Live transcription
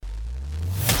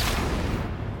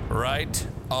Right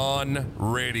on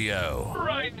Radio.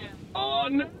 Right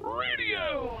on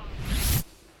Radio.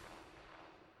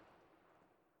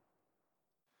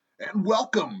 And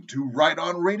welcome to Right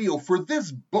on Radio. For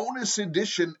this bonus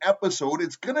edition episode,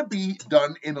 it's going to be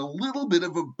done in a little bit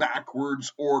of a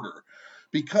backwards order.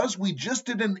 Because we just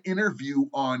did an interview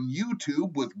on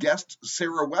YouTube with guest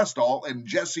Sarah Westall, and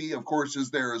Jesse, of course,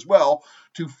 is there as well,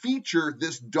 to feature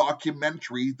this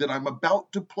documentary that I'm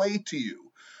about to play to you.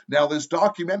 Now, this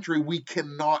documentary we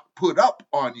cannot put up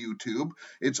on YouTube.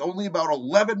 It's only about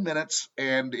 11 minutes,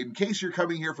 and in case you're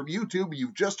coming here from YouTube,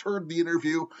 you've just heard the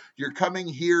interview, you're coming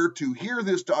here to hear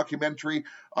this documentary,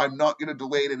 I'm not going to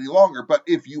delay it any longer. But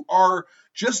if you are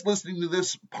just listening to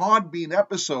this Podbean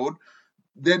episode,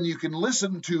 then you can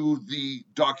listen to the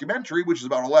documentary, which is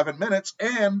about 11 minutes,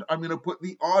 and I'm going to put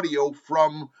the audio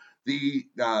from the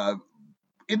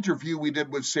interview we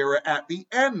did with Sarah at the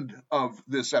end of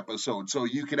this episode. So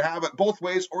you can have it both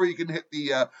ways, or you can hit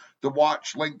the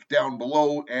watch link down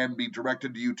below and be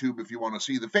directed to YouTube if you want to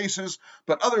see the faces.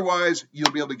 But otherwise,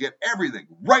 you'll be able to get everything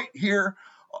right here,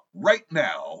 right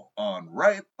now, on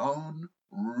Right On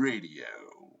Radio.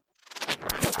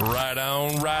 Right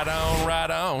on, right on,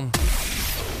 right on.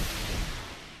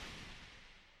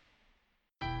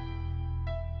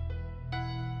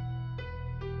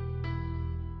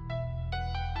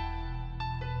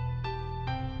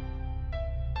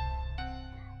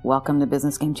 Welcome to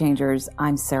Business Game Changers.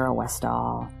 I'm Sarah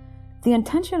Westall. The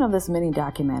intention of this mini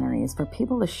documentary is for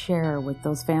people to share with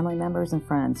those family members and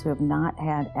friends who have not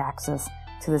had access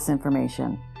to this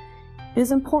information. It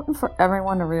is important for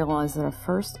everyone to realize that a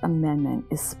First Amendment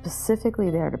is specifically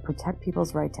there to protect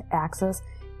people's right to access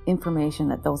information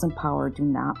that those in power do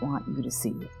not want you to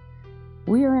see.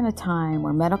 We are in a time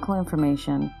where medical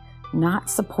information not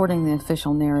supporting the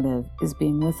official narrative is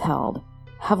being withheld,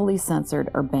 heavily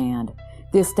censored, or banned.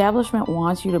 The establishment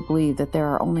wants you to believe that they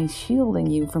are only shielding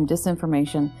you from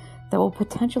disinformation that will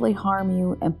potentially harm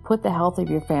you and put the health of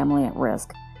your family at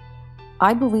risk.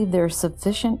 I believe there is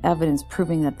sufficient evidence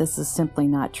proving that this is simply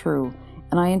not true,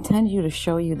 and I intend to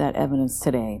show you that evidence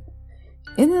today.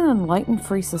 In an enlightened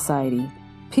free society,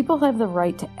 people have the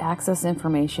right to access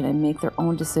information and make their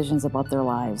own decisions about their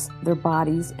lives, their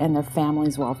bodies, and their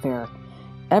family's welfare.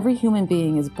 Every human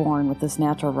being is born with this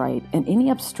natural right, and any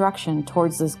obstruction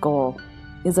towards this goal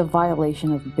is a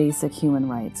violation of basic human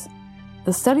rights.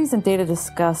 The studies and data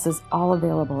discussed is all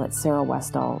available at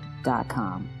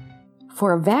sarahwestall.com.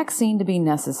 For a vaccine to be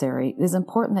necessary, it is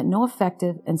important that no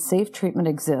effective and safe treatment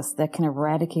exists that can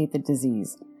eradicate the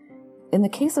disease. In the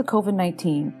case of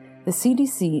COVID-19, the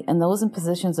CDC and those in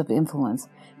positions of influence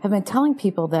have been telling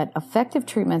people that effective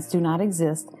treatments do not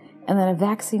exist and that a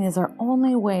vaccine is our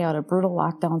only way out of brutal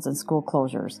lockdowns and school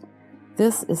closures.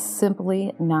 This is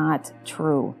simply not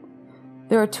true.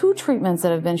 There are two treatments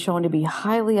that have been shown to be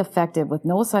highly effective with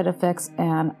no side effects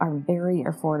and are very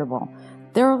affordable.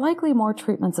 There are likely more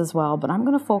treatments as well, but I'm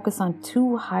going to focus on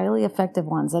two highly effective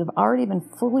ones that have already been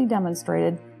fully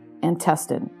demonstrated and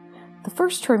tested. The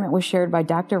first treatment was shared by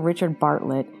Dr. Richard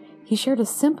Bartlett. He shared a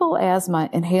simple asthma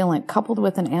inhalant coupled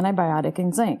with an antibiotic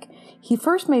and zinc. He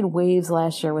first made waves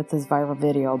last year with his viral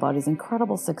video about his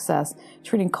incredible success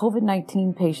treating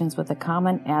COVID-19 patients with a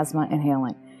common asthma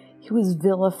inhalant. He was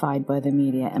vilified by the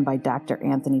media and by Dr.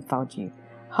 Anthony Fauci.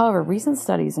 However, recent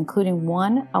studies, including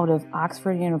one out of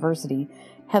Oxford University,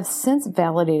 have since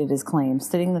validated his claims,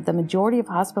 stating that the majority of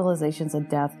hospitalizations and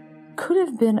death could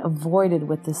have been avoided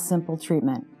with this simple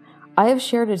treatment. I have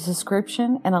shared a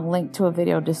description and a link to a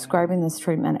video describing this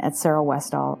treatment at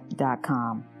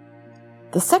sarahwestall.com.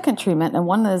 The second treatment, and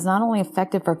one that is not only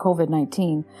effective for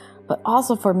COVID-19, but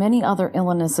also for many other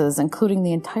illnesses, including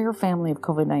the entire family of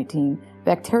COVID-19,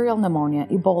 bacterial pneumonia,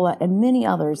 Ebola, and many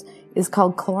others, is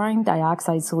called chlorine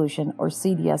dioxide solution, or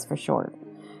CDS for short.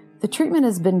 The treatment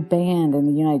has been banned in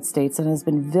the United States and has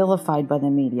been vilified by the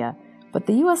media, but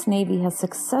the U.S. Navy has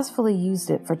successfully used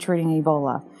it for treating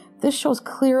Ebola. This shows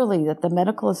clearly that the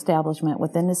medical establishment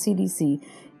within the CDC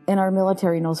and our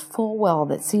military knows full well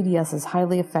that CDS is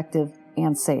highly effective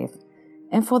and safe.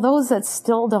 And for those that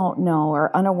still don't know or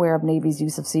are unaware of Navy's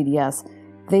use of CDS,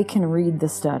 they can read the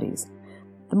studies.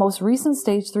 The most recent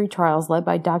Stage 3 trials led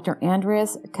by Dr.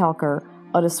 Andreas Kelker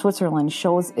out of Switzerland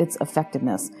shows its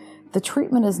effectiveness. The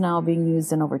treatment is now being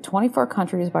used in over 24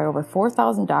 countries by over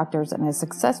 4,000 doctors and has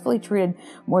successfully treated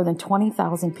more than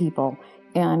 20,000 people,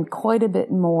 and quite a bit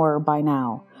more by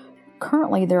now.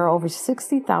 Currently, there are over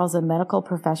 60,000 medical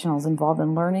professionals involved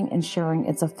in learning and sharing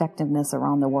its effectiveness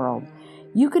around the world.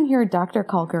 You can hear Dr.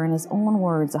 Kulker in his own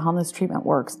words how this treatment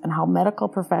works and how medical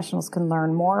professionals can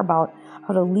learn more about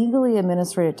how to legally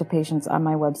administer it to patients on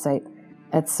my website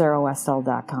at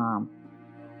sarahwestall.com.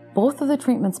 Both of the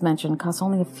treatments mentioned cost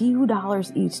only a few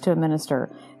dollars each to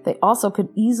administer. They also could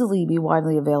easily be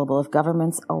widely available if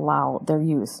governments allow their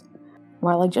use.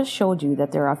 While I just showed you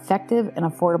that there are effective and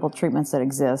affordable treatments that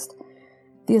exist,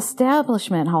 the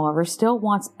establishment, however, still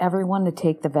wants everyone to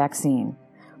take the vaccine.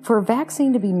 For a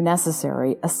vaccine to be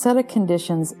necessary, a set of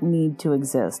conditions need to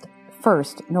exist.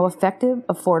 First, no effective,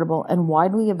 affordable, and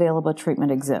widely available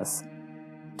treatment exists.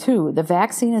 2, the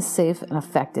vaccine is safe and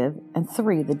effective. And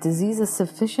 3, the disease is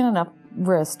sufficient enough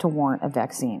risk to warrant a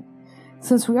vaccine.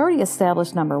 Since we already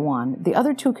established number 1, the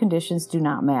other 2 conditions do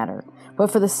not matter.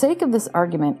 But for the sake of this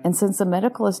argument, and since the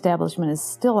medical establishment is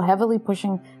still heavily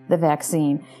pushing the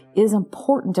vaccine, it is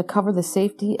important to cover the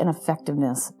safety and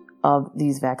effectiveness of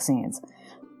these vaccines.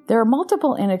 There are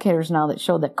multiple indicators now that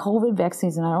show that COVID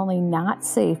vaccines are not only not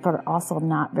safe, but are also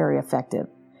not very effective.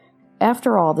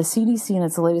 After all, the CDC in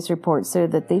its latest report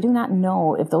said that they do not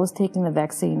know if those taking the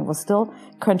vaccine will still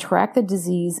contract the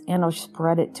disease and or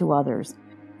spread it to others.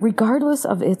 Regardless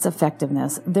of its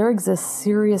effectiveness, there exist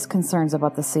serious concerns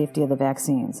about the safety of the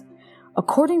vaccines.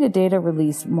 According to data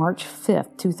released March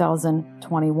 5,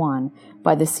 2021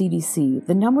 by the CDC,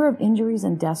 the number of injuries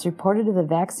and deaths reported to the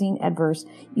Vaccine Adverse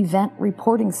Event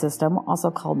Reporting System, also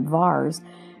called VAERS,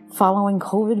 following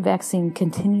COVID vaccine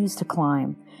continues to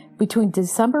climb. Between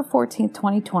December 14,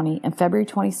 2020 and February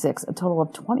 26, a total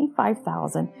of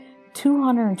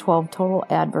 25,212 total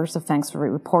adverse effects were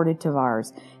reported to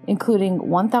VAERS, including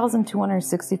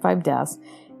 1,265 deaths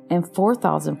and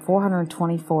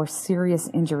 4,424 serious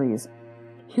injuries.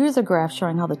 Here's a graph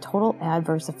showing how the total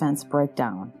adverse events break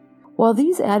down. While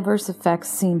these adverse effects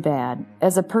seem bad,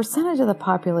 as a percentage of the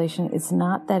population, it's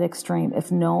not that extreme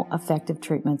if no effective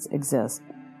treatments exist.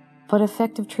 But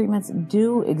effective treatments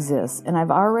do exist, and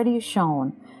I've already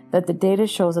shown that the data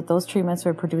shows that those treatments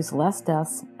would produce less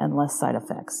deaths and less side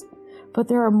effects. But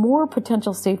there are more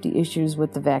potential safety issues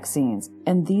with the vaccines,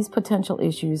 and these potential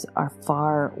issues are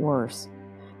far worse.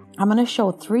 I'm going to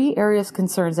show 3 areas of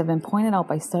concerns that have been pointed out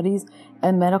by studies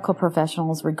and medical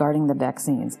professionals regarding the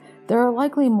vaccines. There are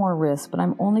likely more risks, but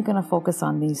I'm only going to focus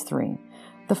on these 3.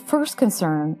 The first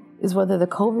concern is whether the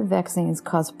COVID vaccines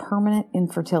cause permanent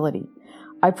infertility.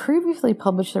 I previously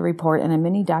published a report and a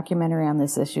mini documentary on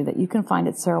this issue that you can find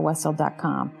at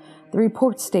sarahwestall.com. The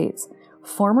report states,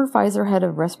 former Pfizer head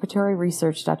of respiratory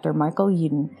research, Dr. Michael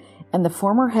Yeadon, and the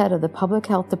former head of the public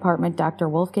health department, Dr.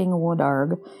 Wolfgang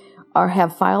Wodarg,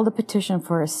 have filed a petition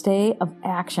for a stay of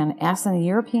action asking the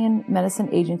European Medicine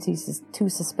Agency to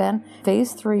suspend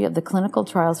Phase 3 of the clinical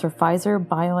trials for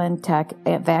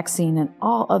Pfizer-BioNTech vaccine and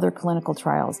all other clinical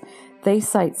trials. They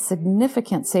cite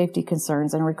significant safety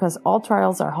concerns and request all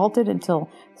trials are halted until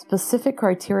specific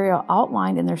criteria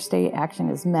outlined in their stay action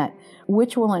is met,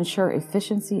 which will ensure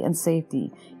efficiency and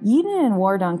safety. Yeadon and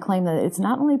Wodarg claim that it's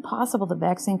not only possible the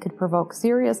vaccine could provoke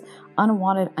serious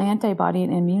unwanted antibody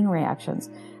and immune reactions,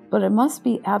 but it must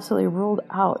be absolutely ruled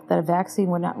out that a vaccine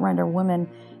would not render women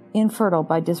infertile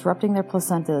by disrupting their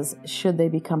placentas should they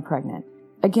become pregnant.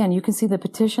 Again, you can see the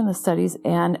petition, the studies,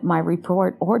 and my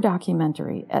report or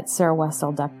documentary at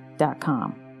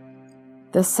sarahwestall.com.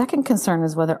 The second concern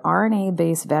is whether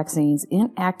RNA-based vaccines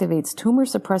inactivates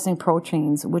tumor-suppressing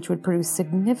proteins, which would produce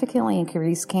significantly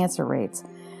increased cancer rates.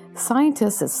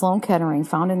 Scientists at Sloan Kettering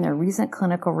found in their recent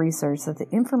clinical research that the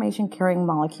information-carrying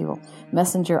molecule,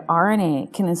 messenger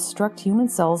RNA, can instruct human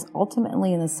cells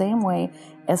ultimately in the same way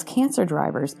as cancer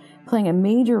drivers, playing a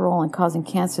major role in causing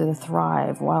cancer to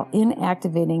thrive while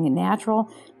inactivating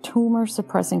natural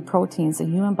tumor-suppressing proteins the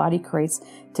human body creates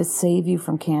to save you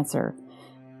from cancer.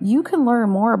 You can learn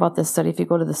more about this study if you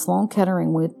go to the Sloan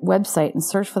Kettering website and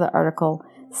search for the article,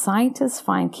 Scientists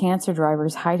Find Cancer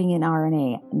Drivers Hiding in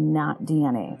RNA, Not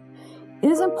DNA. It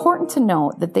is important to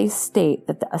note that they state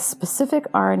that the specific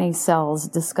RNA cells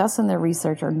discussed in their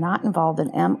research are not involved in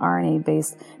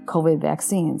mRNA-based COVID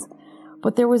vaccines.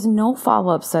 But there was no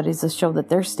follow-up studies to show that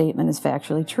their statement is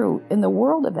factually true. In the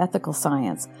world of ethical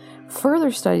science,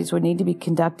 further studies would need to be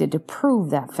conducted to prove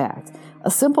that fact.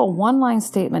 A simple one-line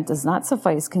statement does not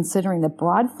suffice considering the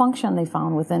broad function they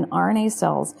found within RNA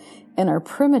cells and our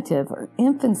primitive or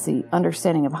infancy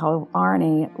understanding of how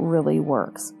RNA really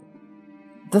works.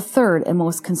 The third and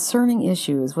most concerning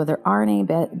issue is whether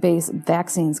RNA-based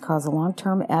vaccines cause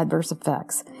long-term adverse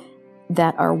effects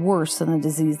that are worse than the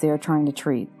disease they are trying to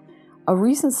treat. A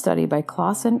recent study by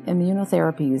Clausen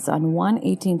Immunotherapies on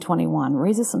 1/18/21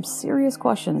 raises some serious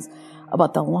questions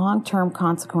about the long-term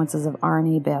consequences of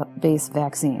RNA-based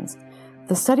vaccines.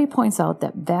 The study points out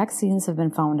that vaccines have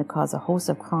been found to cause a host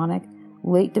of chronic,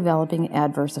 late-developing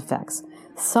adverse effects.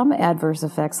 Some adverse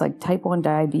effects, like type 1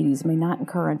 diabetes, may not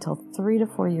occur until 3 to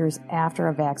 4 years after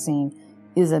a vaccine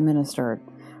is administered.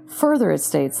 Further, it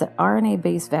states that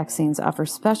RNA-based vaccines offer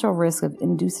special risk of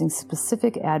inducing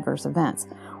specific adverse events.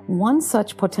 One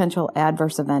such potential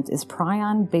adverse event is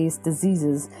prion-based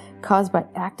diseases caused by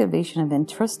activation of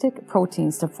intrinsic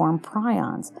proteins to form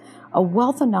prions. A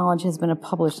wealth of knowledge has been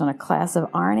published on a class of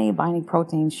RNA-binding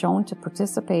proteins shown to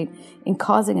participate in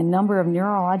causing a number of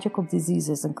neurological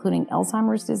diseases, including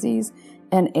Alzheimer's disease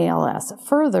and ALS.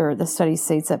 Further, the study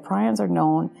states that prions are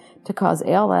known to cause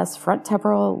ALS,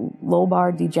 frontotemporal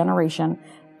lobar degeneration,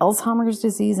 Alzheimer's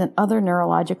disease, and other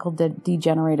neurological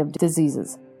degenerative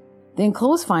diseases. The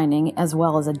enclosed finding, as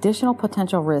well as additional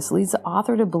potential risks, leads the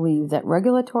author to believe that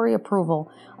regulatory approval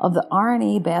of the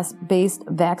RNA-based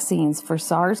vaccines for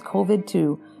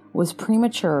SARS-CoV-2 was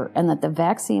premature and that the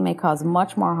vaccine may cause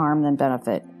much more harm than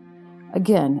benefit.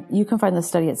 Again, you can find the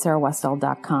study at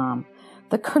sarahwestall.com.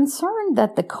 The concern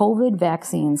that the COVID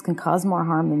vaccines can cause more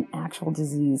harm than actual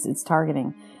disease it's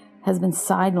targeting has been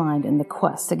sidelined in the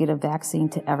quest to get a vaccine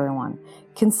to everyone,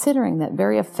 considering that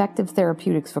very effective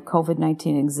therapeutics for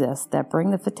COVID-19 exist that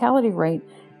bring the fatality rate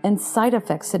and side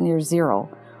effects to near zero.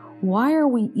 Why are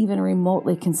we even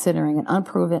remotely considering an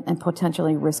unproven and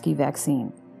potentially risky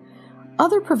vaccine?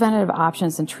 Other preventative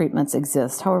options and treatments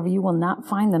exist, however, you will not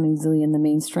find them easily in the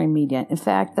mainstream media. In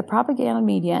fact, the propaganda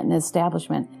media and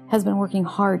establishment has been working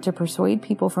hard to persuade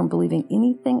people from believing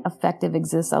anything effective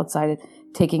exists outside of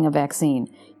taking a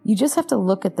vaccine. You just have to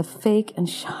look at the fake and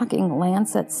shocking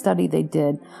Lancet study they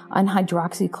did on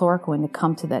hydroxychloroquine to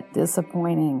come to that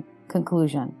disappointing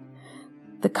conclusion.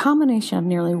 The combination of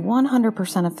nearly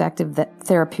 100% effective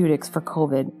therapeutics for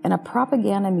COVID and a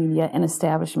propaganda media and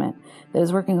establishment that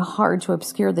is working hard to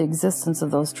obscure the existence of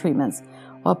those treatments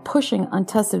while pushing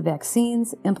untested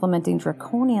vaccines, implementing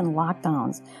draconian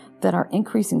lockdowns that are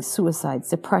increasing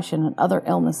suicides, depression, and other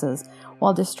illnesses,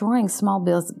 while destroying small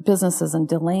businesses and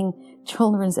delaying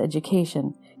children's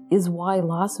education, is why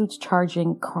lawsuits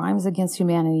charging crimes against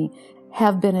humanity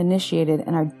have been initiated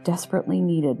and are desperately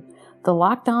needed. The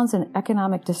lockdowns and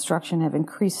economic destruction have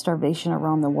increased starvation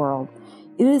around the world.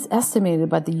 It is estimated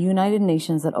by the United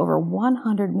Nations that over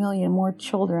 100 million more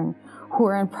children who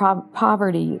are in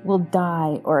poverty will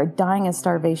die or are dying of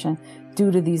starvation due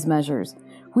to these measures.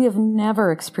 We have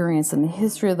never experienced in the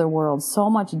history of the world so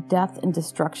much death and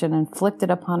destruction inflicted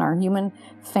upon our human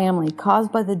family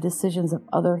caused by the decisions of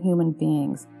other human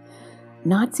beings.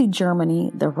 Nazi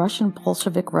Germany, the Russian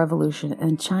Bolshevik Revolution,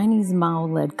 and Chinese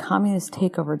Mao-led communist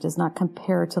takeover does not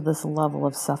compare to this level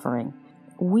of suffering.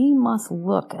 We must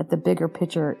look at the bigger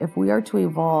picture if we are to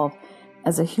evolve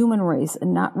as a human race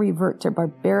and not revert to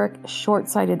barbaric,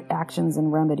 short-sighted actions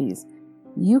and remedies.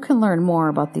 You can learn more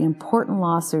about the important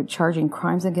lawsuit charging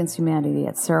crimes against humanity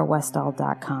at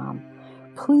sarahwestall.com.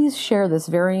 Please share this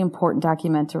very important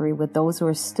documentary with those who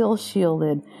are still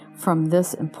shielded from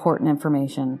this important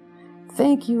information.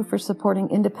 Thank you for supporting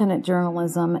independent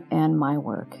journalism and my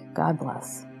work. God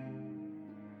bless.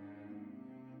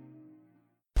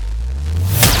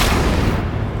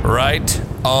 Right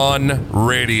on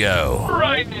Radio.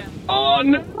 Right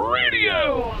on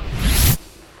Radio.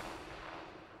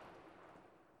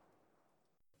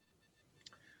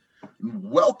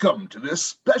 Welcome to this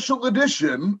special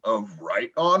edition of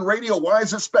Right on Radio. Why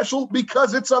is it special?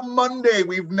 Because it's a Monday.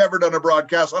 We've never done a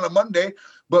broadcast on a Monday,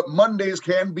 but Mondays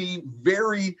can be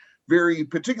very, very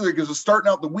particular because it's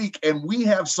starting out the week, and we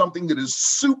have something that is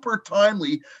super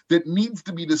timely that needs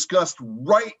to be discussed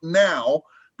right now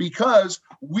because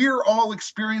we're all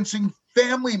experiencing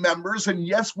family members. And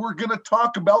yes, we're going to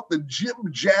talk about the jib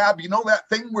jab. You know that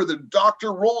thing where the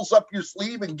doctor rolls up your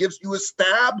sleeve and gives you a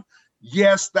stab?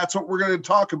 Yes, that's what we're going to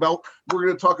talk about. We're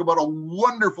going to talk about a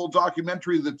wonderful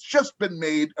documentary that's just been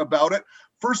made about it.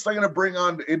 First, I'm going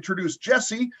to introduce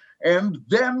Jesse, and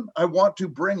then I want to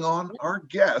bring on our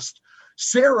guest,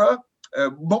 Sarah.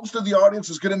 Most of the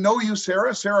audience is going to know you,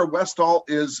 Sarah. Sarah Westall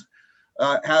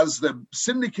has the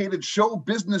syndicated show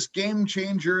Business Game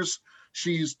Changers.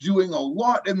 She's doing a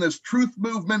lot in this truth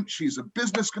movement. She's a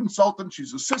business consultant.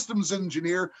 She's a systems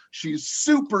engineer. She's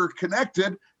super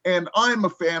connected, and I'm a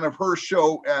fan of her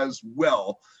show as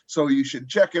well. So you should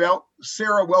check it out.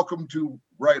 Sarah, welcome to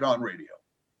Right on Radio.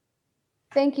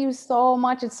 Thank you so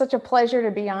much. It's such a pleasure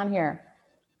to be on here.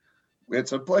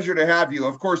 It's a pleasure to have you.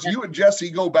 Of course, you and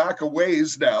Jesse go back a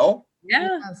ways now.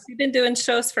 Yeah, we've been doing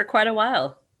shows for quite a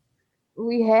while.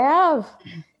 We have.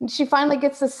 And she finally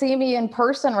gets to see me in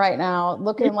person right now,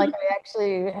 looking like I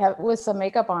actually have with some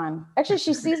makeup on. Actually,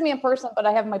 she sees me in person, but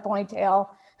I have my ponytail.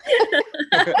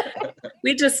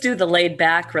 We just do the laid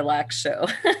back, relaxed show.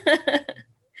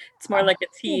 It's more like a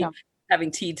tea, having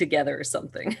tea together or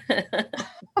something.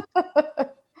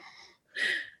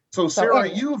 So Sarah,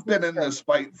 you've been in this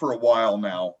fight for a while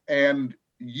now, and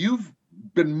you've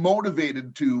been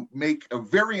motivated to make a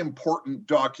very important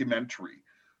documentary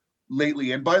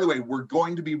lately. And by the way, we're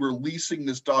going to be releasing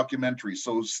this documentary,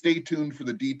 so stay tuned for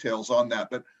the details on that.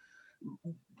 But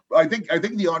I think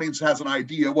the audience has an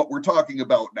idea what we're talking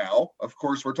about now. Of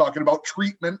course, we're talking about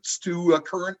treatments to a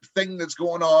current thing that's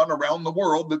going on around the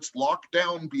world that's locked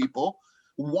down people.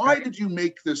 Why did you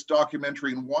make this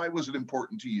documentary, and why was it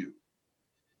important to you?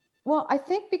 Well, I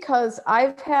think because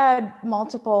I've had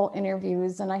multiple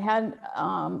interviews, and I had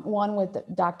one with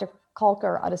Dr.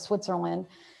 Kalker out of Switzerland,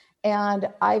 and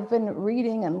I've been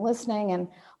reading and listening, and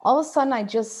all of a sudden I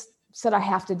just said, I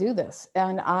have to do this.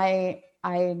 And I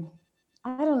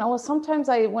don't know, sometimes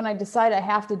when I decide I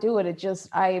have to do it,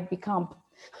 I become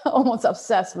almost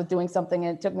obsessed with doing something,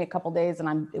 and it took me a couple of days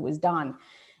and it was done.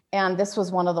 And this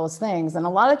was one of those things. And a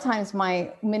lot of times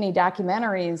my mini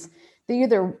documentaries, they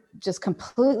either just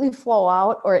completely flow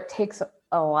out or it takes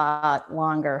a lot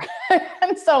longer.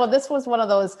 And so this was one of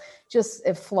those,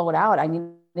 it flowed out.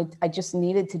 I just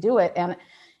needed to do it. And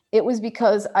it was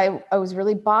because I was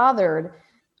really bothered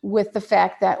with the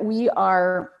fact that we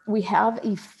have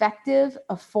effective,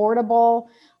 affordable,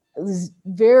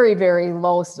 very, very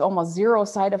low, almost zero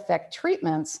side effect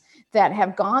treatments that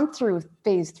have gone through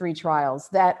phase 3 trials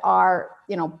that are,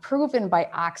 proven by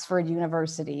Oxford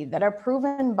University, that are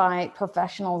proven by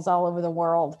professionals all over the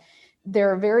world.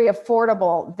 They're very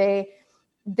affordable.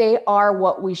 They are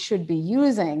what we should be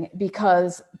using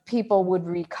because people would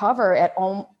recover at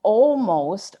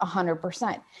almost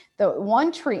 100%. The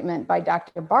one treatment by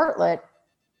Dr. Bartlett,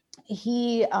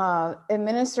 he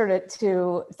administered it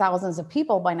to thousands of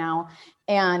people by now,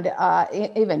 and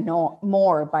even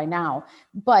more by now,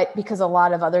 but because a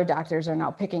lot of other doctors are now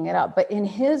picking it up. But in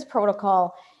his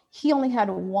protocol, he only had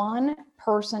one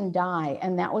person die,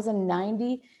 and that was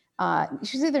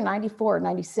she was either 94 or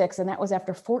 96, and that was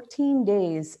after 14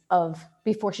 days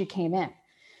before she came in.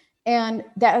 And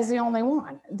that is the only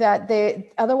one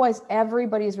otherwise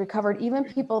everybody's recovered, even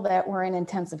people that were in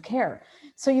intensive care.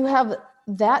 So you have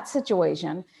that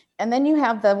situation. And then you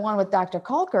have the one with Dr.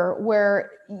 Kalker,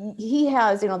 where he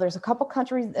has, there's a couple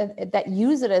countries that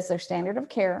use it as their standard of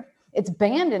care. It's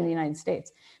banned in the United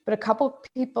States, but a couple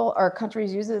people or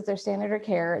countries use it as their standard of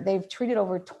care. They've treated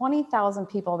over 20,000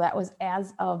 people. That was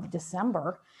as of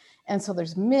December. And so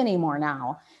there's many more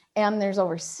now. And there's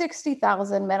over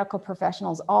 60,000 medical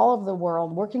professionals all over the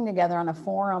world working together on a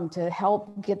forum to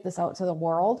help get this out to the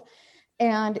world.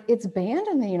 And it's banned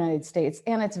in the United States,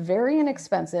 and it's very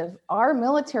inexpensive. Our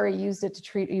military used it to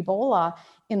treat Ebola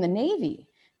in the Navy.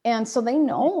 And so they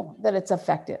know that it's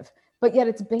effective, but yet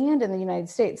it's banned in the United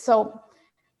States. So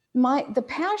the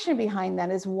passion behind that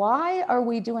is, why are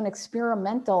we doing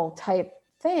experimental type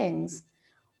things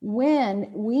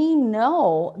when we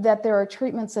know that there are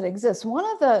treatments that exist? One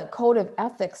of the code of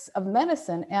ethics of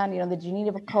medicine, and the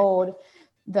Geneva Code,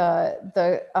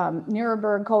 the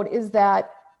Nuremberg Code, is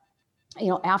that,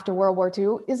 after World War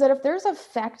II, is that if there's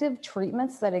effective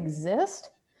treatments that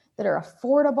exist that are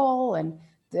affordable, and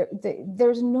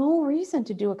there's no reason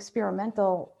to do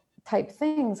experimental type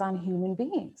things on human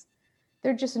beings.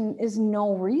 There just is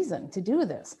no reason to do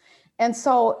this. And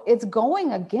so it's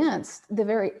going against the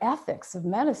very ethics of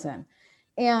medicine.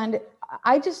 And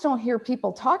I just don't hear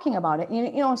people talking about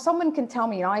it. Someone can tell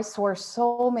me, I source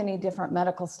so many different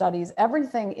medical studies.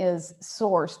 Everything is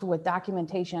sourced with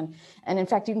documentation. And in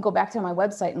fact, you can go back to my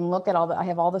website and look at I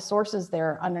have all the sources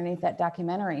there underneath that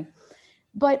documentary.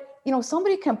 But,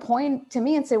 somebody can point to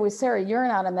me and say, well, Sarah, you're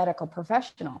not a medical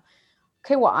professional.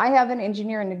 Okay, well, I have an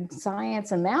engineering and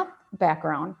science and math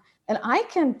background, and I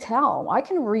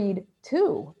can read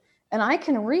too. And I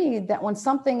can read that when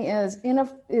something is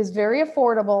very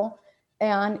affordable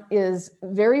and is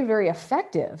very, very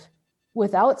effective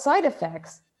without side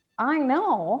effects, I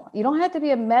know you don't have to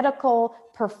be a medical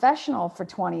professional for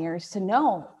 20 years to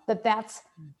know that that's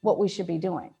what we should be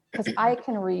doing, because I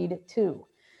can read too.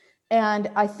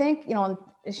 And I think,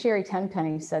 Sherry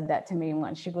Tenpenny said that to me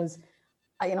once. She goes,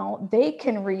 they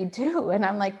can read too. And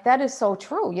I'm like, that is so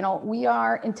true. We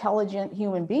are intelligent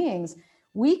human beings.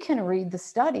 We can read the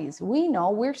studies. We know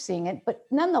we're seeing it. But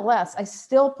nonetheless, I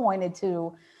still pointed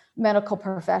to medical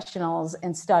professionals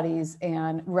and studies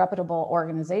and reputable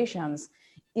organizations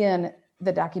in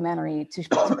the documentary to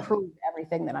prove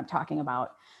everything that I'm talking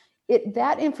about.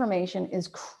 That information is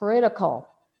critical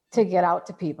to get out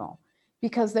to people,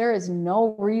 because there is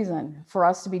no reason for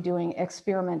us to be doing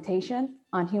experimentation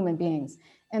on human beings.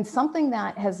 And something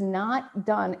that has not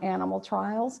done animal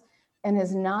trials and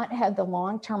has not had the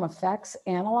long-term effects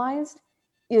analyzed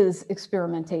is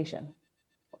experimentation.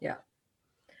 Yeah.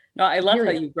 No, I love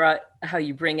how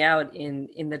you bring out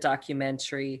in the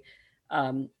documentary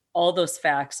all those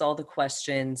facts, all the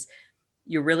questions,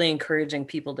 you're really encouraging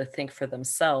people to think for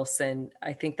themselves. And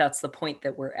I think that's the point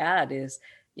that we're at is,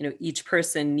 each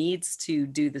person needs to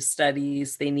do the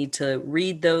studies. They need to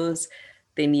read those.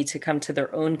 They need to come to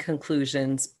their own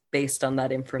conclusions based on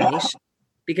that information.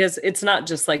 Because it's not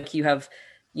just like you have,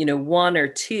 one or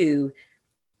two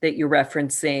that you're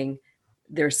referencing.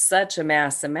 There's such a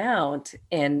mass amount,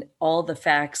 and all the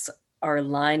facts are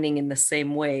aligning in the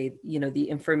same way. The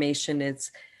information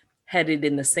is headed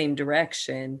in the same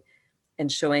direction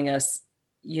and showing us,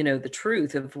 the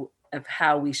truth of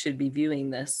how we should be viewing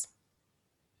this.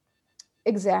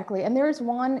 Exactly. And there's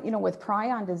one, with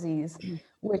prion disease,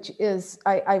 which is,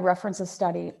 I reference a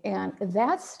study, and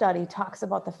that study talks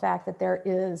about the fact that there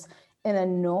is an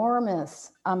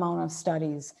enormous amount of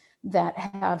studies that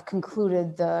have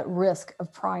concluded the risk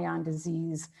of prion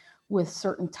disease with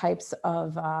certain types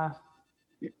of,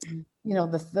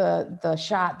 the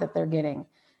shot that they're getting.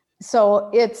 So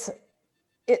it's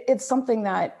something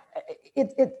that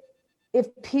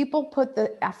if people put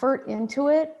the effort into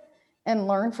it and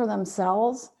learn for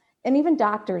themselves, and even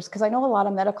doctors, because I know a lot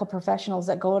of medical professionals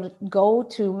that go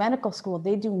to medical school,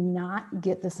 they do not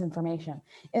get this information.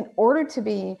 In order to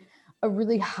be a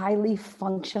really highly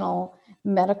functional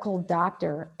medical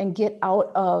doctor and get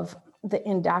out of the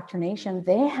indoctrination,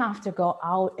 they have to go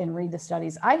out and read the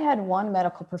studies. I had one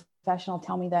medical professional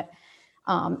tell me that,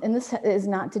 and this is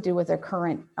not to do with their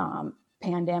current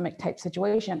pandemic type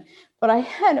situation, but I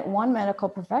had one medical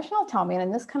professional tell me,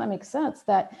 and this kind of makes sense,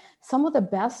 that some of the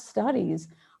best studies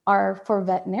are for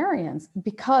veterinarians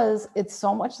because it's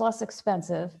so much less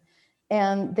expensive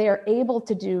and they're able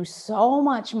to do so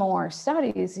much more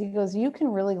studies. He goes, you can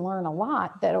really learn a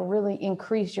lot that'll really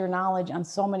increase your knowledge on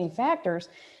so many factors.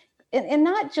 And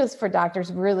not just for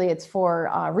doctors, really, it's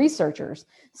for researchers.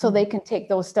 So they can take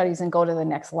those studies and go to the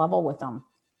next level with them.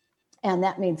 And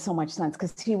that made so much sense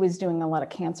because he was doing a lot of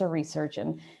cancer research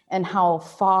and how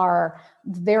far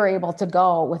they're able to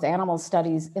go with animal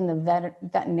studies in the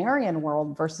veterinarian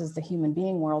world versus the human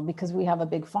being world, because we have a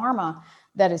big pharma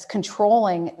that is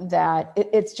controlling that.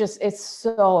 It's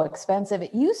so expensive.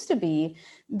 It used to be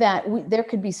that there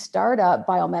could be startup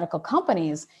biomedical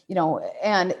companies,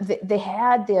 and they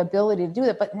had the ability to do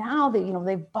that. But now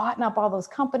they've bought up all those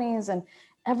companies, and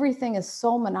everything is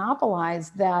so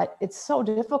monopolized that it's so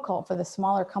difficult for the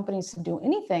smaller companies to do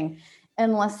anything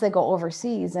unless they go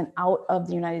overseas and out of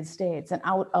the United States and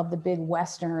out of the big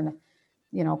Western,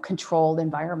 controlled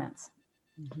environments.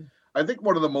 Mm-hmm. I think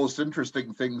one of the most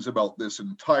interesting things about this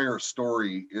entire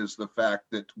story is the fact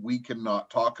that we cannot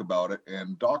talk about it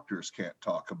and doctors can't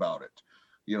talk about it.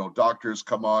 Doctors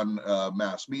come on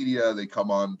mass media, they come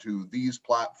on to these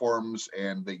platforms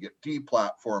and they get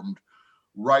deplatformed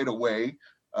right away.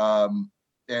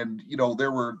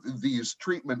 There were these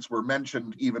treatments were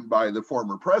mentioned even by the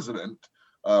former president,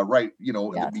 in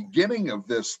the beginning of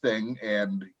this thing,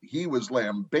 and he was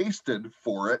lambasted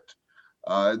for it.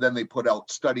 Then they put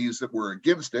out studies that were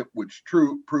against it, which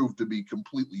proved to be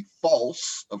completely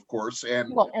false, of course.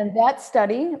 And that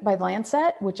study by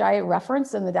Lancet, which I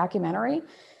referenced in the documentary,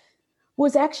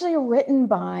 was actually written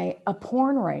by a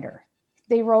porn writer.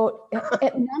 They wrote,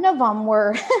 none of them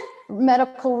were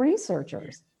medical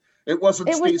researchers. It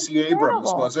wasn't Stacey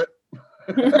Abrams, was it?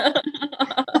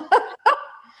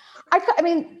 I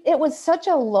mean, it was such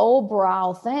a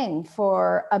lowbrow thing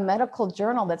for a medical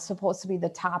journal that's supposed to be the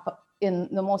top in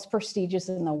the most prestigious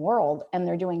in the world, and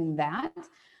they're doing that.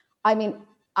 I mean,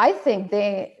 I think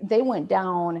they went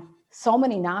down so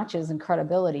many notches in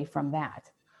credibility from that.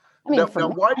 I mean, now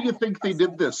why do you think they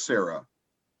did this, Sarah?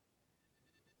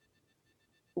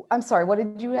 I'm sorry, what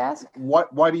did you ask?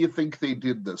 Why do you think they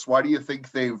did this? Why do you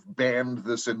think they've banned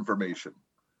this information?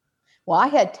 Well, I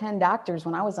had 10 doctors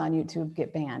when I was on YouTube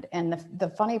get banned. And the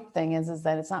funny thing is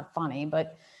that it's not funny,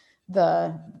 but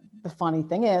the funny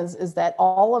thing is that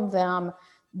all of them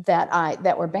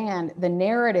that were banned, the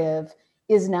narrative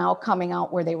is now coming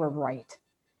out where they were right.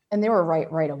 And they were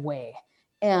right away.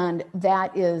 And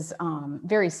that is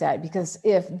very sad, because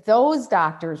if those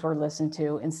doctors were listened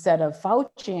to instead of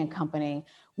Fauci and company,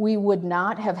 we would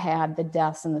not have had the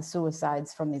deaths and the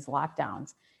suicides from these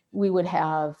lockdowns. We would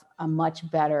have a much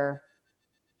better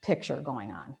picture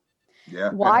going on. Yeah.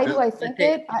 Why do I think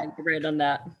it? You're right on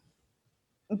that.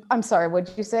 I'm sorry, what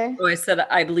did you say? Oh, I said,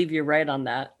 I believe you're right on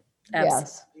that. Absolutely.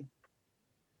 Yes.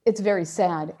 It's very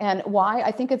sad. And why?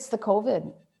 I think it's the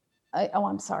COVID.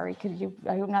 I'm sorry. Could you?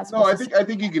 I'm not supposed to. No, I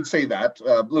think you can say that.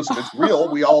 Listen, it's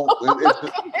real. We all.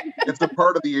 It's a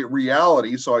part of the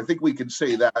reality. So I think we can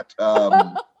say that.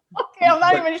 Okay, I'm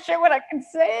not even sure what I can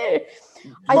say.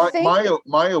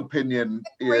 My opinion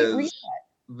is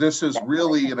this is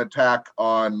really an attack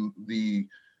on the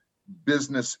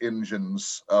business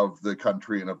engines of the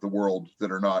country and of the world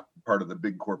that are not part of the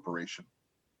big corporation.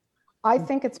 I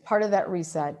think it's part of that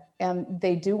reset, and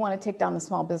they do want to take down the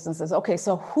small businesses. Okay,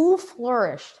 so who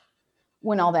flourished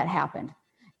when all that happened,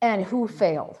 and who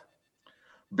failed?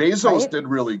 Bezos Right? did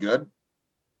really good.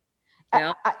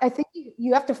 Yeah. I think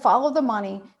you have to follow the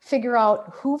money, figure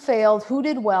out who failed, who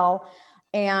did well,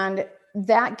 and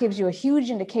that gives you a huge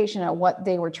indication of what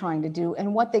they were trying to do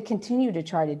and what they continue to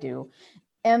try to do.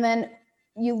 And then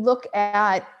you look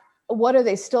at what are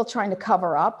they still trying to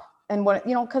cover up, and what,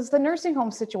 you know, because the nursing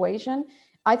home situation,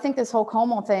 I think this whole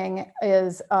Como thing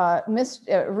is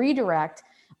redirect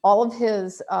all of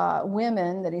his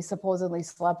women that he supposedly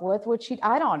slept with, which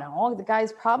I don't know, the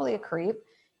guy's probably a creep.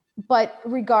 But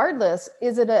regardless,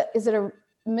 is it a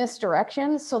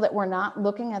misdirection so that we're not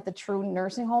looking at the true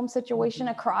nursing home situation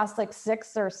across like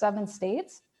 6 or 7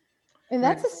 states? And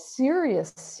that's a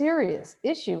serious, serious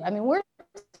issue. I mean, we're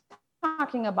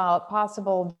talking about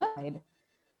possible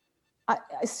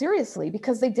seriously,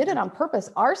 because they did it on purpose.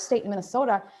 Our state in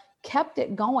Minnesota kept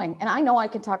it going. And I know I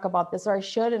can talk about this, or I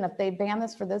should. And if they ban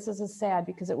this for this is sad,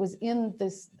 because it was in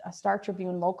this Star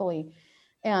Tribune locally,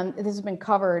 and this has been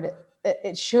covered.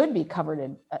 It should be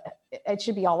covered. It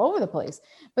should be all over the place.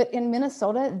 But in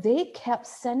Minnesota, they kept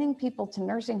sending people to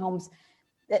nursing homes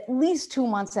at least 2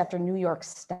 months after New York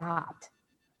stopped.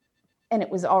 And it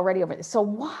was already over. So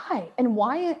why? And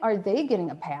why are they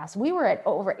getting a pass? We were at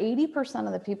over 80%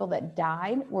 of the people that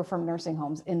died were from nursing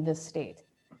homes in this state.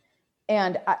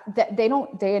 And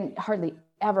they hardly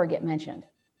ever get mentioned.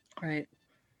 Right.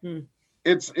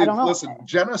 Listen,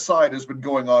 genocide has been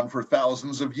going on for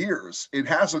thousands of years. It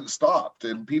hasn't stopped,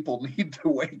 and people need to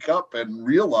wake up and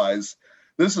realize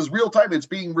this is real time. It's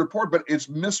being reported, but it's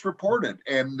misreported,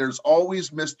 and there's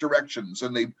always misdirections,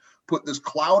 and they put this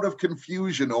cloud of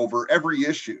confusion over every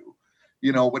issue.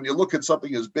 You know, when you look at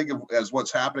something as big as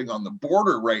what's happening on the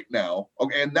border right now,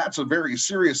 okay, and that's a very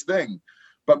serious thing,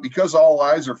 but because all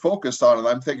eyes are focused on it,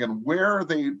 I'm thinking, where are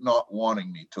they not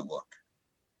wanting me to look?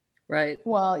 Right.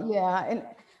 Well, yeah.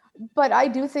 But I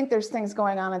do think there's things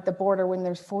going on at the border when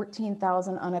there's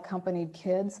 14,000 unaccompanied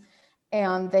kids,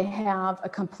 and they have a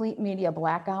complete media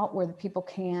blackout where the people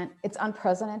can't, it's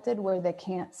unprecedented, where they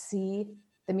can't see,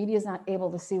 the media is not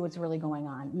able to see what's really going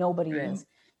on. Nobody is.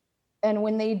 And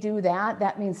when they do that,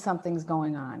 that means something's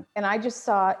going on. And I just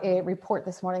saw a report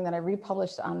this morning that I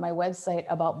republished on my website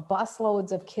about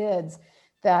busloads of kids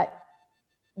that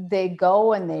they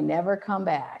go and they never come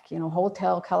back, you know,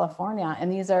 Hotel California.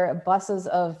 And these are buses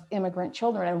of immigrant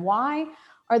children. And why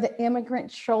are the immigrant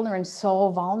children so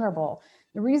vulnerable?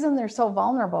 The reason they're so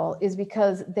vulnerable is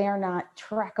because they're not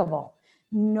trackable.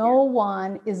 No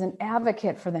one is an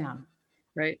advocate for them.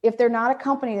 Right. If they're not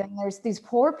accompanied, and there's these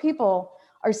poor people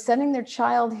are sending their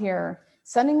child here,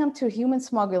 sending them to human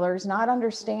smugglers, not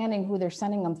understanding who they're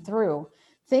sending them through,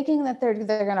 thinking that they're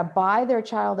going to buy their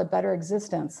child a better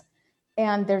existence.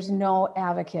 And there's no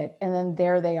advocate. And then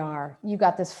there they are. You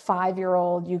got this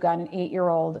 5-year-old, you got an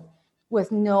 8-year-old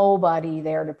with nobody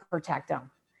there to protect them.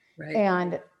 Right.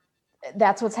 And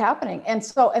that's what's happening. And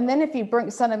so, and then if you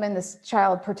send them in this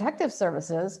child protective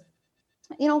services,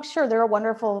 you know, sure, there are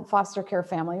wonderful foster care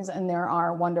families and there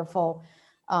are wonderful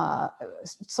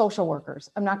social workers.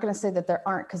 I'm not going to say that there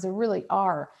aren't, because there really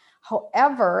are.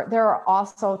 However, there are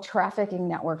also trafficking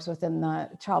networks within the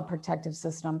child protective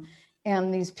system.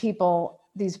 And these people,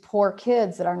 these poor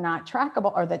kids that are not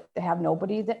trackable, or that have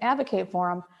nobody to advocate for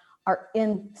them, are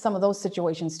in some of those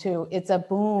situations too. It's a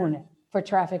boon for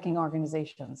trafficking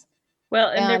organizations. Well,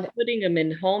 and they're putting them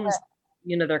in homes,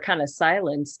 you know, they're kind of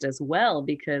silenced as well,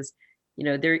 because, you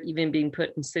know, they're even being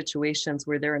put in situations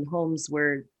where they're in homes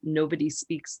where nobody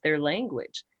speaks their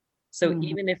language. So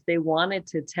even if they wanted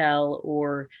to tell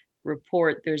or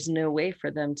report, there's no way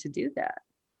for them to do that.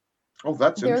 Oh,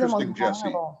 that's interesting,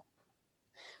 Jesse.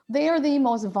 They are the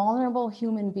most vulnerable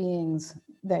human beings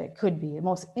that could be, the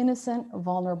most innocent,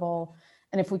 vulnerable.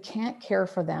 And if we can't care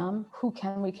for them, who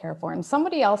can we care for? And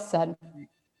somebody else said,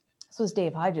 this was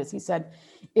Dave Hodges, he said,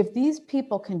 if these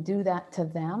people can do that to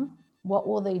them, what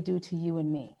will they do to you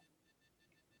and me?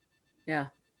 Yeah.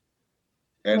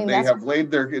 And I mean, they have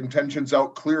laid their intentions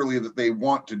out clearly that they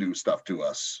want to do stuff to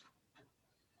us.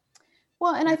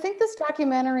 Well, and I think this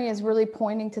documentary is really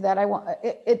pointing to that.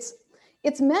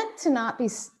 It's meant to not be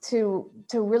to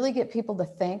really get people to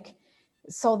think,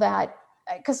 so that,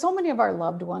 because so many of our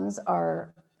loved ones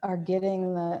are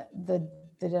getting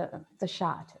the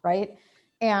shot, right?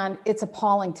 And it's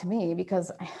appalling to me,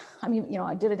 because I mean, you know,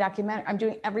 I did a documentary. I'm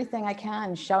doing everything I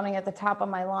can, shouting at the top of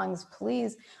my lungs,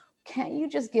 please, can't you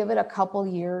just give it a couple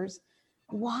years?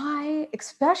 why,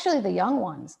 especially the young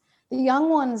ones,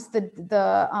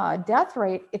 the death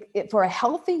rate for a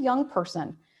healthy young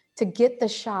person to get the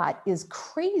shot is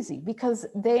crazy, because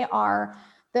they are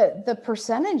the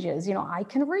percentages, I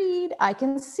can read, I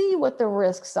can see what the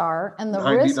risks are, and the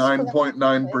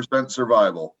 99.9%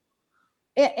 survival.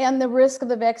 And the risk of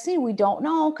the vaccine, we don't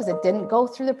know, because it didn't go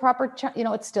through the proper,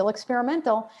 it's still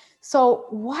experimental. So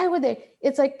why would they?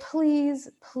 It's like, please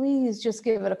just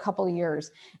give it a couple of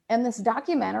years. And this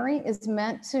documentary is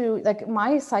meant to, like,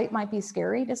 my site might be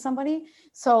scary to somebody.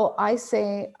 So I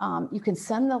say, you can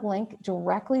send the link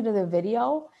directly to the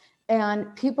video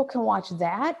and people can watch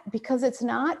that, because it's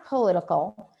not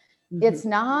political.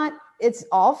 Mm-hmm. It's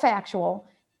all factual.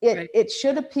 It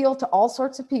should appeal to all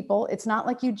sorts of people. It's not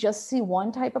like you just see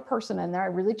one type of person in there. I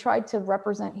really tried to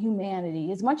represent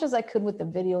humanity as much as I could with the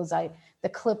videos, the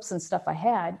clips and stuff I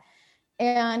had.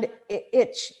 And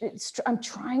I'm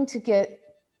trying to get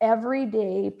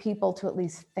everyday people to at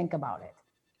least think about it.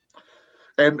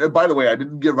 And by the way, I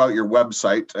didn't give out your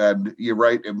website, and you're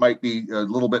right, it might be a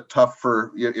little bit tough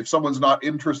if someone's not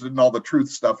interested in all the truth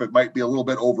stuff, it might be a little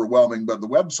bit overwhelming, but the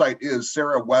website is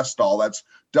Sarah Westall. That's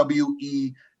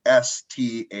WESTALL,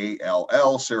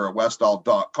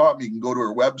 sarahwestall.com. You can go to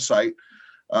her website,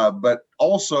 but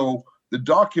also the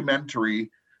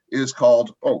documentary is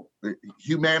called,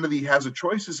 Humanity Has a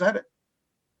Choice. Is that it?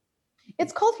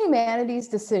 It's called Humanity's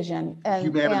Decision. Decision,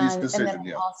 and then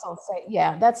yeah. Also say,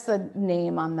 that's the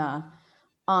name on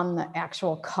the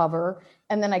actual cover.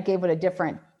 And then I gave it a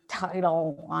different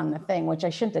title on the thing, which I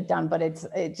shouldn't have done, but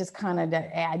it just kind of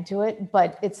to add to it.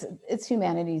 But it's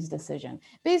Humanity's Decision.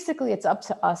 Basically, it's up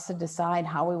to us to decide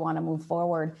how we want to move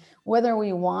forward, whether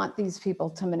we want these people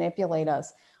to manipulate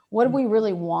us. What do we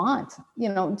really want?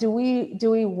 Do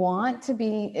we want to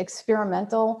be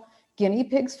experimental guinea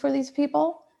pigs for these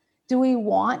people? Do we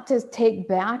want to take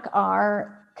back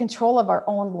our control of our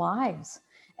own lives?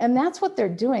 And that's what they're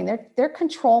doing. They're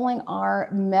controlling our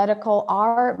medical,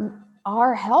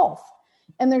 our health.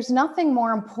 And there's nothing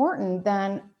more important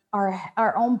than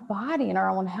our own body and our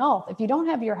own health. If you don't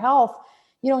have your health,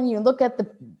 when you look at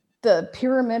the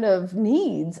pyramid of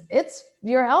needs,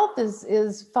 your health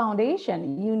is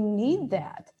foundation. You need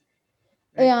that.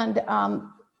 Right. And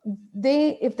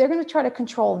if they're going to try to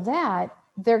control that,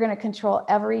 they're going to control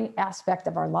every aspect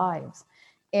of our lives.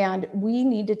 And we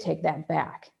need to take that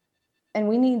back. And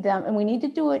we need them, and we need to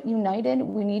do it united.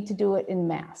 We need to do it in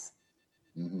mass.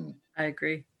 Mm-hmm. I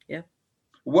agree. Yeah.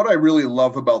 What I really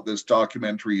love about this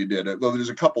documentary you did, though there's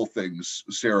a couple things,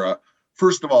 Sarah.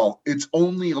 First of all, it's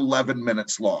only 11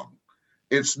 minutes long.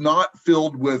 It's not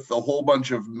filled with a whole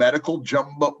bunch of medical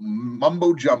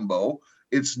mumbo jumbo.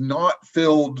 It's not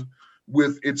filled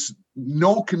with, it's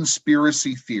no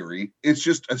conspiracy theory. It's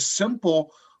just a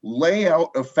simple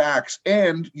layout of facts,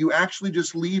 and you actually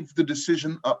just leave the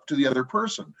decision up to the other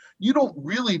person. You don't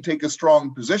really take a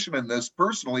strong position in this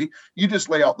personally. You just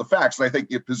lay out the facts, and I think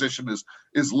your position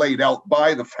is laid out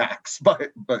by the facts.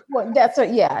 But well, that's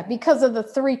what, because of the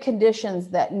three conditions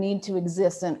that need to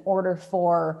exist in order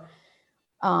for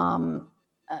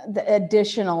the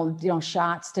additional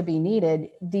shots to be needed.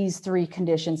 These three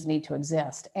conditions need to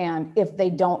exist, and if they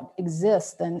don't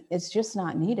exist, then it's just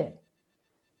not needed.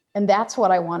 And that's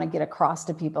what I want to get across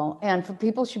to people. And for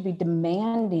people should be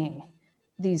demanding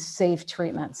these safe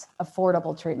treatments,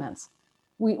 affordable treatments.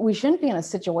 We shouldn't be in a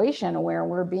situation where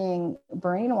we're being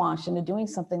brainwashed into doing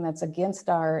something that's against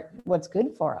what's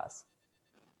good for us.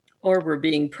 Or we're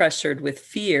being pressured with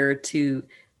fear to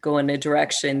go in a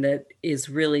direction that is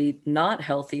really not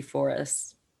healthy for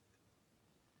us.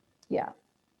 Yeah.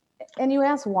 And you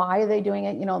ask, why are they doing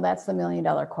it? That's the $1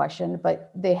 million question,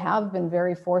 but they have been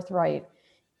very forthright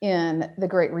in the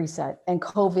Great Reset, and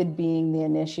COVID being the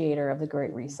initiator of the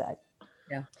Great Reset.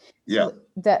 Yeah. So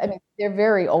they're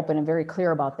very open and very clear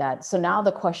about that. So now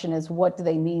the question is, what do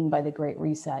they mean by the Great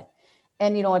Reset?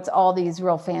 And, it's all these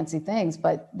real fancy things,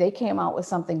 but they came out with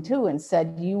something too and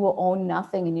said, you will own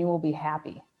nothing and you will be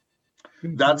happy.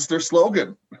 That's their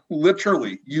slogan.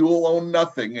 Literally, you will own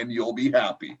nothing and you'll be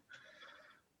happy.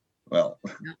 Well,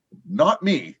 not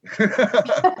me.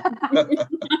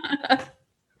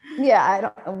 Yeah, I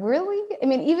don't really.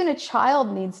 Even a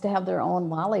child needs to have their own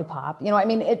lollipop. Right.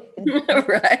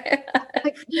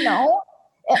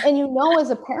 And as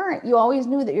a parent, you always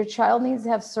knew that your child needs to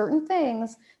have certain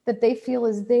things that they feel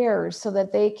is theirs so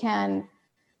that they can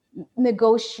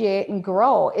negotiate and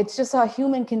grow. It's just a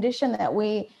human condition that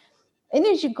and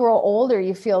as you grow older,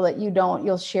 you feel that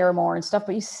you'll share more and stuff,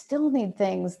 but you still need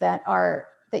things that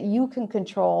you can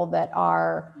control, that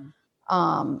are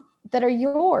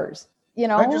yours.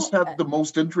 I just had the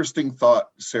most interesting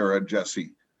thought, Sarah,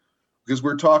 Jesse. because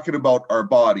we're talking about our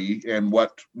body and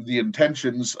what the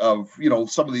intentions of,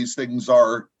 some of these things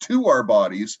are to our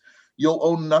bodies. You'll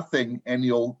own nothing and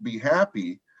you'll be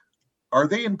happy. Are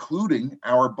they including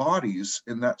our bodies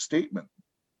in that statement?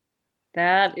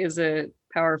 That is a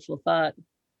powerful thought.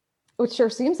 It sure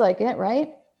seems like it,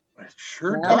 right? It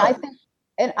sure Yeah. does.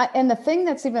 And I think, and the thing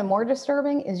that's even more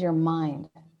disturbing is your mind.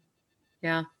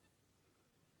 Yeah.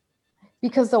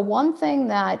 Because the one thing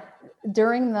that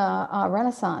during the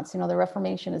Renaissance, the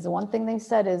Reformation, is the one thing they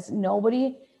said is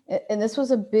nobody, and this was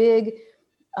a big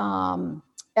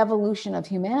evolution of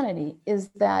humanity, is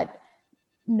that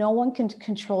no one can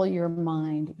control your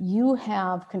mind. You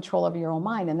have control of your own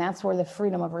mind. And that's where the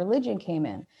freedom of religion came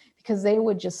in, because they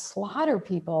would just slaughter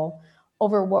people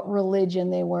over what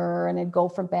religion they were, and it'd go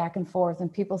from back and forth.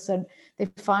 And people said, they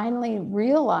finally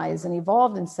realized and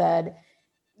evolved and said,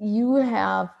 you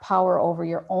have power over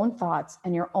your own thoughts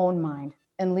and your own mind,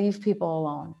 and leave people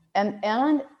alone.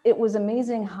 And it was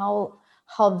amazing how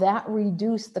that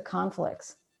reduced the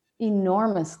conflicts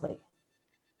enormously.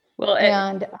 Well,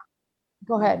 and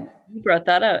go ahead. You brought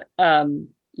that up.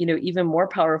 Even more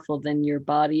powerful than your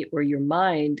body or your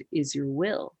mind is your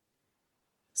will.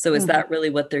 So is that really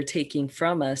what they're taking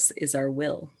from us, is our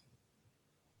will?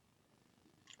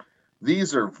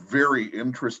 These are very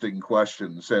interesting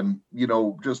questions. And,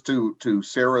 just to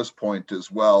Sarah's point as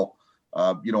well,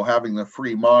 having the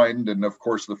free mind and, of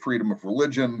course, the freedom of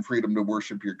religion, freedom to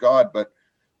worship your God. But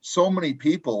so many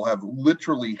people have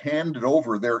literally handed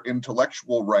over their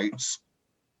intellectual rights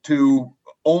to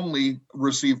only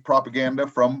receive propaganda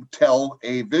from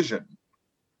television.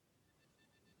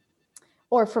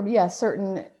 Or from,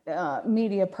 certain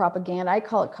media propaganda. I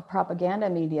call it propaganda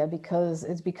media because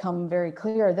it's become very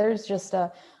clear. There's just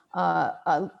a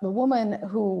woman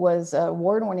who was an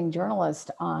award-winning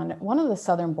journalist on one of the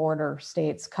southern border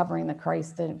states covering the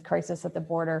crisis at the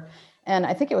border. And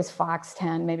I think it was Fox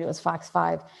 10, maybe it was Fox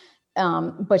 5.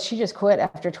 But she just quit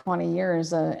after 20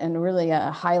 years and really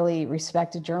a highly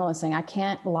respected journalist, saying, I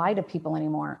can't lie to people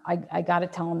anymore. I got to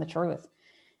tell them the truth.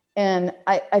 And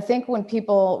I think when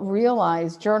people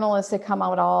realize, journalists, they come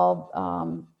out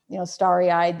all,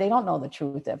 starry-eyed, they don't know the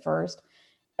truth at first.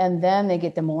 And then they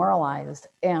get demoralized.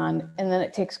 And then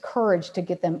it takes courage to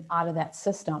get them out of that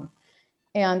system.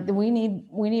 And we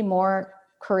need more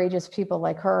courageous people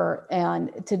like her,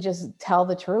 and to just tell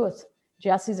the truth.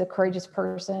 Jesse's a courageous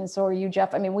person. So are you,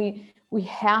 Jeff. I mean, we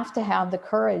have to have the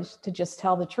courage to just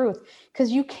tell the truth,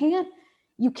 because you can't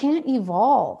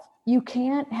evolve. You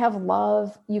can't have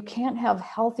love. You can't have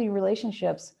healthy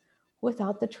relationships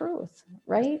without the truth,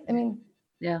 right? I mean,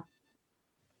 yeah.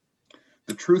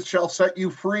 The truth shall set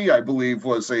you free, I believe,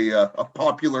 was a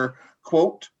popular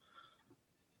quote.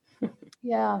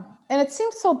 Yeah. And it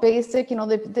seems so basic,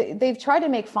 they've tried to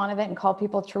make fun of it and call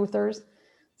people truthers.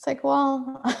 It's like,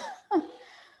 well,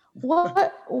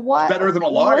 what better than a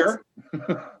liar.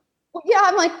 Yeah,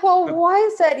 I'm like, well, why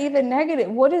is that even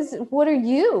negative? What are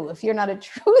you if you're not a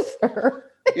truther?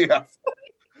 Yeah.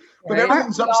 But Right?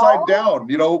 everything's upside down.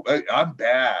 I'm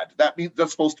bad. That means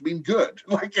that's supposed to mean good.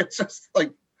 Like, it's just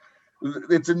like,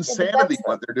 it's insanity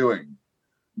what they're doing.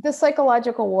 The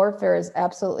psychological warfare is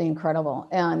absolutely incredible.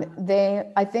 And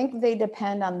I think they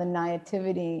depend on the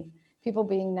naivety, people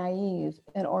being naive,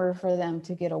 in order for them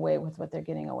to get away with what they're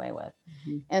getting away with.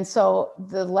 Mm-hmm. And so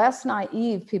the less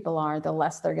naive people are, the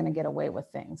less they're going to get away with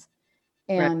things.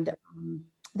 And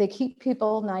they keep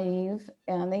people naive,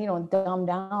 and they, dumb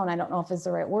down. I don't know if it's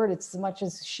the right word. It's as much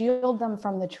as shield them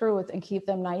from the truth and keep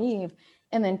them naive,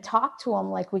 and then talk to them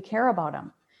like we care about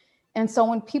them. And so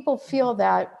when people feel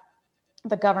that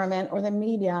the government or the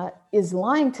media is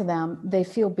lying to them, they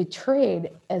feel betrayed,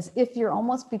 as if you're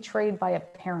almost betrayed by a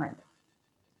parent.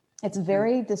 It's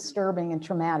very disturbing and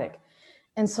traumatic.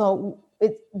 And so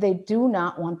they do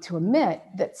not want to admit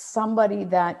that somebody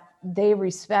that they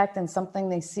respect and something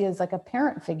they see as like a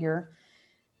parent figure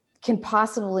can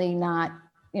possibly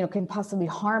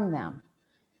harm them.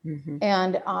 Mm-hmm.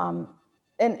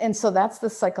 And so that's the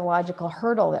psychological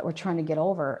hurdle that we're trying to get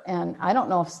over. And I don't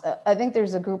know I think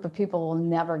there's a group of people who will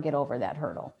never get over that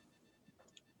hurdle.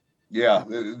 Yeah,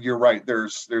 you're right.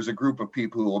 There's a group of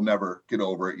people who will never get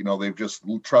over it. They've just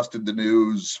trusted the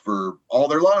news for all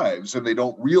their lives, and they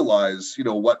don't realize,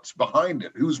 what's behind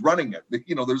it, who's running it.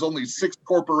 There's only 6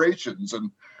 corporations,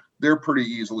 and they're pretty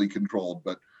easily controlled.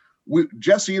 But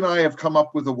Jesse and I have come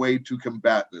up with a way to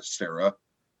combat this, Sarah.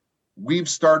 We've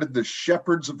started the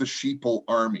Shepherds of the Sheeple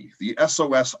Army, the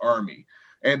SOS Army.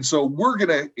 And so we're going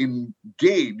to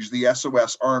engage the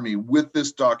SOS Army with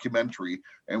this documentary,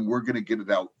 and we're going to get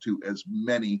it out to as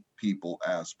many people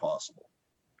as possible.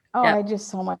 Oh, yeah. I just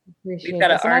so much appreciate it. We've got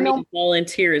an army of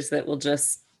volunteers that will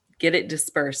just get it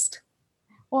dispersed.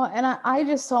 Well, and I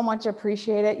just so much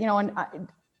appreciate it.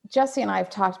 Jesse and I have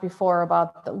talked before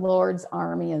about the Lord's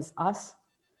army is us.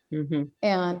 Mm-hmm.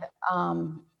 And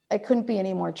it couldn't be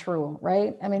any more true,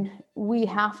 right? I mean, we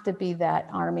have to be that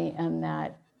army, and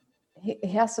that he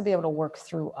has to be able to work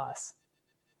through us.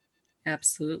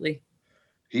 Absolutely.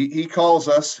 He calls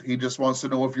us. He just wants to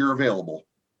know if you're available.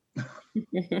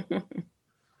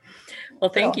 Well,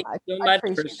 thank you so much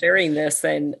for sharing this.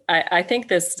 And I think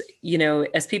this,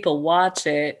 as people watch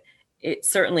it, it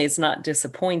certainly is not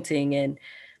disappointing. And,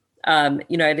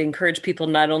 I'd encourage people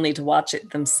not only to watch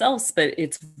it themselves, but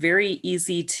it's very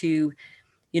easy to,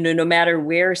 no matter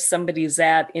where somebody's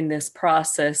at in this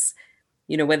process,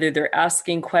 whether they're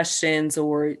asking questions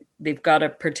or they've got a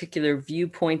particular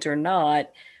viewpoint or not,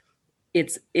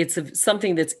 it's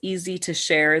something that's easy to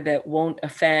share that won't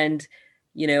offend.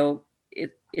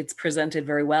 It's presented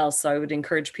very well. So I would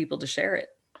encourage people to share it.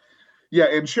 Yeah,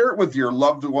 and share it with your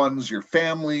loved ones, your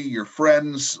family, your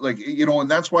friends, and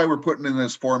that's why we're putting in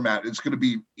this format. It's going to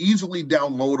be easily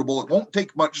downloadable. It won't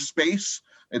take much space.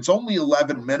 It's only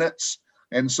 11 minutes.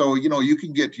 And so, you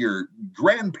can get your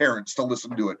grandparents to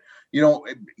listen to it,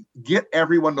 get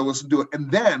everyone to listen to it,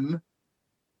 and then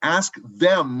ask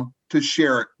them to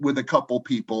share it with a couple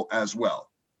people as well.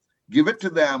 Give it to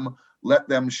them, let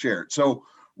them share it. So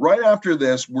right after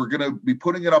this, we're going to be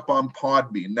putting it up on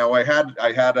Podbean. Now, I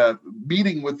had a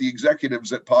meeting with the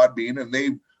executives at Podbean, and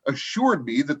they assured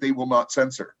me that they will not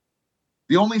censor.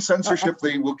 The only censorship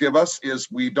they will give us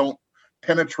is we don't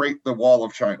penetrate the wall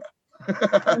of China. We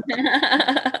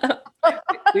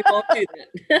won't do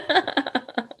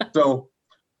that. So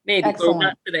maybe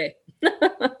not today.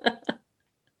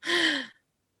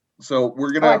 So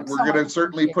we're gonna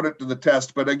certainly put it to the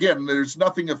test. But again, there's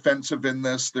nothing offensive in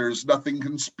this. There's nothing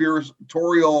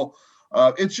conspiratorial.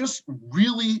 It's just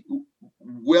really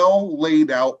well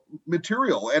laid out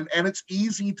material, and it's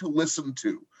easy to listen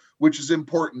to, which is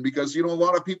important because a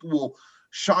lot of people will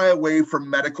shy away from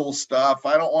medical stuff.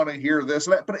 I don't want to hear this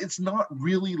and that, but it's not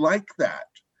really like that.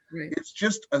 Right. It's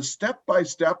just a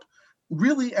step-by-step,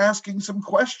 really asking some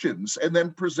questions and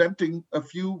then presenting a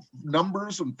few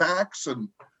numbers and facts, and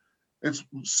it's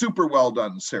super well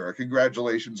done, Sarah.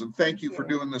 Congratulations, and thank you for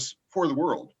doing this for the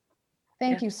world.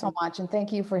 Thank you so much, and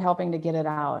thank you for helping to get it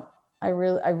out. I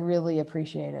really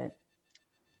appreciate it.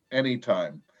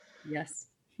 Anytime. Yes.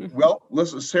 Well,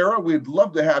 listen, Sarah, we'd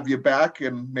love to have you back,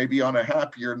 and maybe on a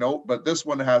happier note, but this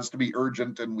one has to be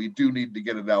urgent, and we do need to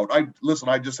get it out. I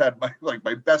just had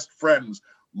my best friends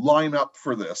line up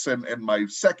for this, and my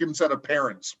second set of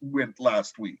parents went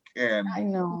last week, and I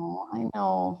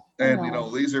know.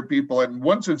 And these are people, and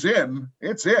once it's in.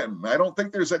 I don't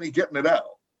think there's any getting it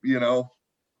out.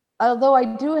 Although I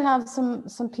do have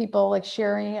some people like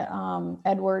Sherry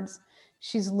Edwards.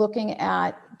 She's looking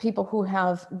at people who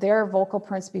have their vocal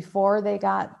prints before they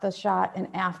got the shot and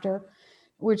after.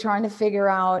 We're trying to figure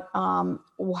out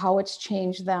how it's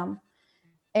changed them.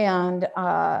 And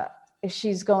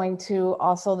she's going to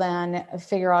also then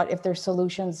figure out if there's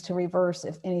solutions to reverse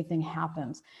if anything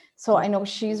happens. So I know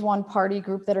she's one party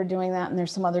group that are doing that, and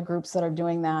there's some other groups that are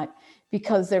doing that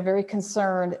because they're very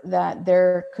concerned that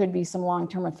there could be some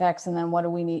long-term effects. And then what do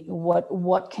we need?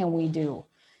 What can we do?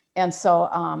 And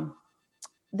so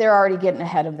they're already getting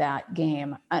ahead of that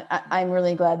game. I'm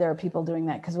really glad there are people doing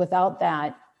that, because without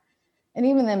that, and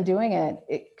even them doing it,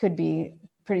 it could be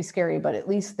pretty scary, but at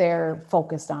least they're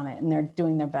focused on it and they're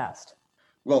doing their best.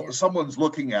 Well, someone's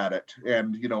looking at it,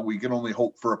 and, we can only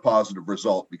hope for a positive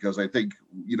result, because I think,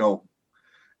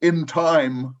 in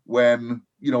time when,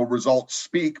 results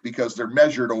speak because they're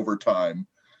measured over time,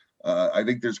 I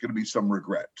think there's going to be some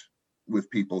regret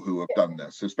with people who have done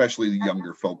this, especially the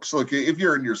younger folks. Look, if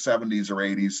you're in your 70s or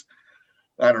 80s,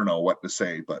 I don't know what to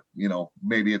say, but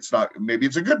maybe it's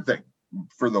a good thing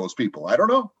for those people. I don't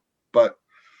know, but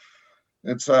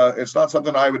it's not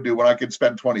something I would do when I could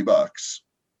spend $20.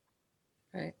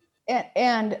 Right.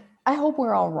 And I hope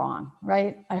we're all wrong,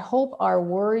 right? I hope our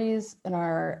worries and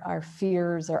our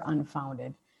fears are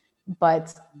unfounded,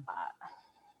 but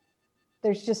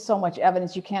there's just so much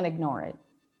evidence, you can't ignore it.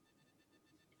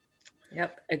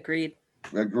 Yep. Agreed.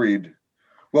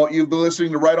 Well, you've been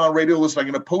listening to Right On Radio. Listen, I'm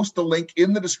going to post the link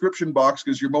in the description box,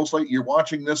 because you're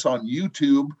watching this on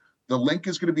YouTube. The link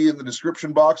is going to be in the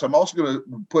description box. I'm also going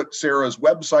to put Sarah's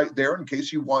website there in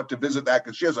case you want to visit that,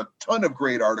 because she has a ton of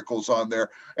great articles on there.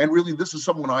 And really, this is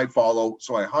someone I follow,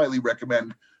 so I highly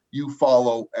recommend you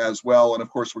follow as well. And of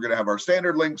course, we're going to have our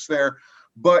standard links there,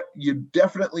 but you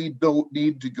definitely don't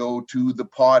need to go to the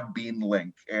Podbean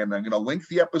link. And I'm going to link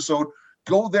the episode.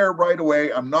 Go there right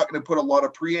away. I'm not going to put a lot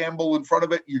of preamble in front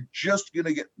of it. You're just going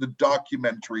to get the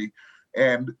documentary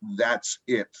And that's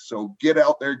it. So get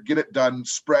out there, get it done,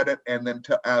 spread it, and then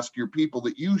ask your people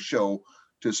that you show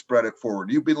to spread it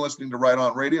forward. You've been listening to Right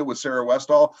On Radio with Sarah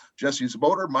Westall, Jesse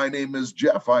Zaboter. My name is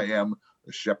Jeff. I am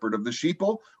the shepherd of the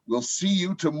sheeple. We'll see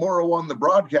you tomorrow on the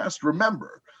broadcast.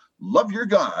 Remember, love your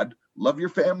God, love your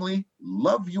family,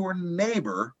 love your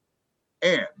neighbor,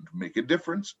 and make a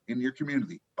difference in your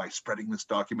community by spreading this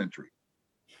documentary.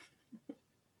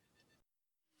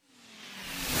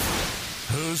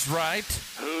 Who's right?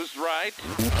 Who's right?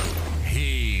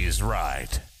 He's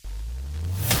right.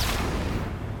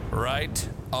 Right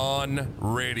on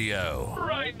Radio.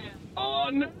 Right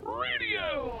on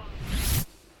Radio.